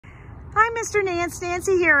Hi, Mr.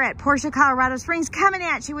 Nancy here at Porsche Colorado Springs, coming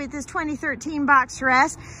at you with this 2013 Boxster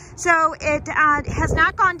S. So it has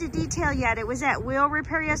not gone to detail yet. It was at wheel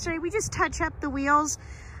repair yesterday. We just touch up the wheels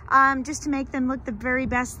just to make them look the very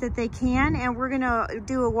best that they can. And we're gonna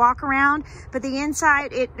do a walk around, but the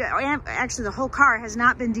inside, actually the whole car has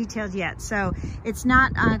not been detailed yet. So it's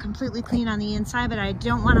not completely clean on the inside, but I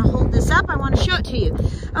don't wanna hold this up. I wanna show it to you.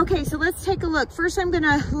 Okay, so let's take a look. First, I'm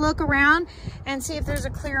gonna look around and see if there's a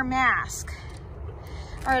clear mask.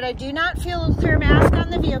 All right, I do not feel a clear mask on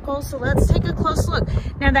the vehicle, so let's take a close look.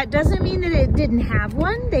 Now, that doesn't mean that it didn't have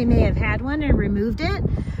one. They may have had one and removed it,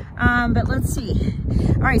 but let's see.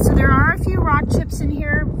 All right, so there are a few rock chips in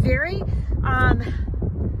here, very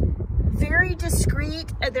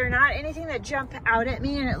discreet. They're not anything that jump out at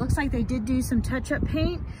me, and it looks like they did do some touch-up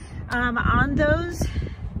paint on those.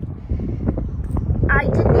 I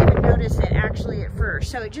didn't even notice it actually at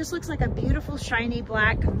first, so it just looks like a beautiful shiny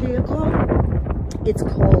black vehicle. It's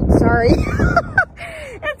cold, sorry. It's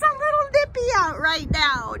a little nippy out right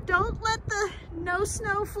now. Don't let the no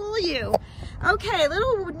snow fool you. Okay,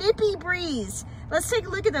 little nippy breeze. Let's take a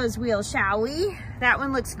look at those wheels, shall we? That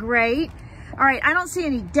one looks great. All right, I don't see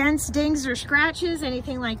any dents, dings, or scratches,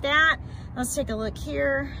 anything like that. Let's take a look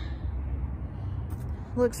here.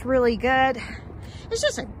 Looks really good. It's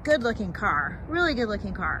just a good looking car, really good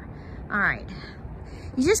looking car. All right.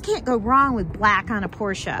 You just can't go wrong with black on a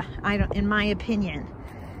Porsche, in my opinion.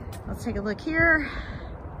 Let's take a look here.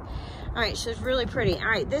 All right, she's really pretty. All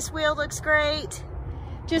right, this wheel looks great.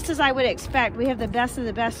 Just as I would expect, we have the best of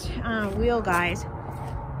the best wheel guys.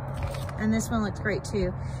 And this one looks great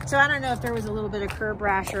too. So I don't know if there was a little bit of curb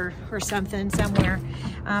rash or something somewhere,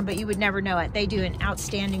 but you would never know it. They do an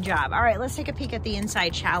outstanding job. All right, let's take a peek at the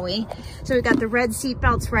inside, shall we? So we've got the red seat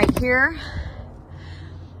belts right here.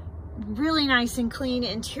 Really nice and clean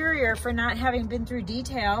interior for not having been through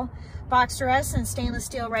detail. Boxster S and stainless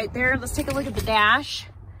steel right there. Let's take a look at the dash.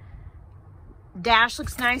 Dash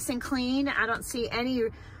looks nice and clean. I don't see any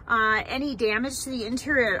damage to the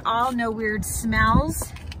interior at all. No weird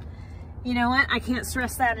smells. You know what? I can't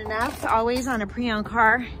stress that enough. Always on a pre-owned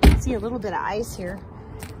car. You can see a little bit of ice here.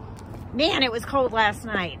 Man, it was cold last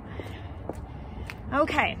night.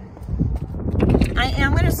 Okay. I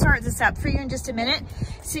am going to start this up for you in just a minute.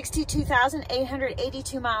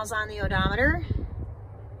 62,882 miles on the odometer.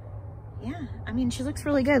 Yeah, I mean, she looks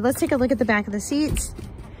really good. Let's take a look at the back of the seats.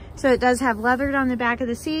 So it does have leather on the back of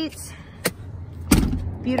the seats.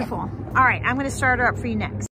 Beautiful. All right, I'm going to start her up for you next.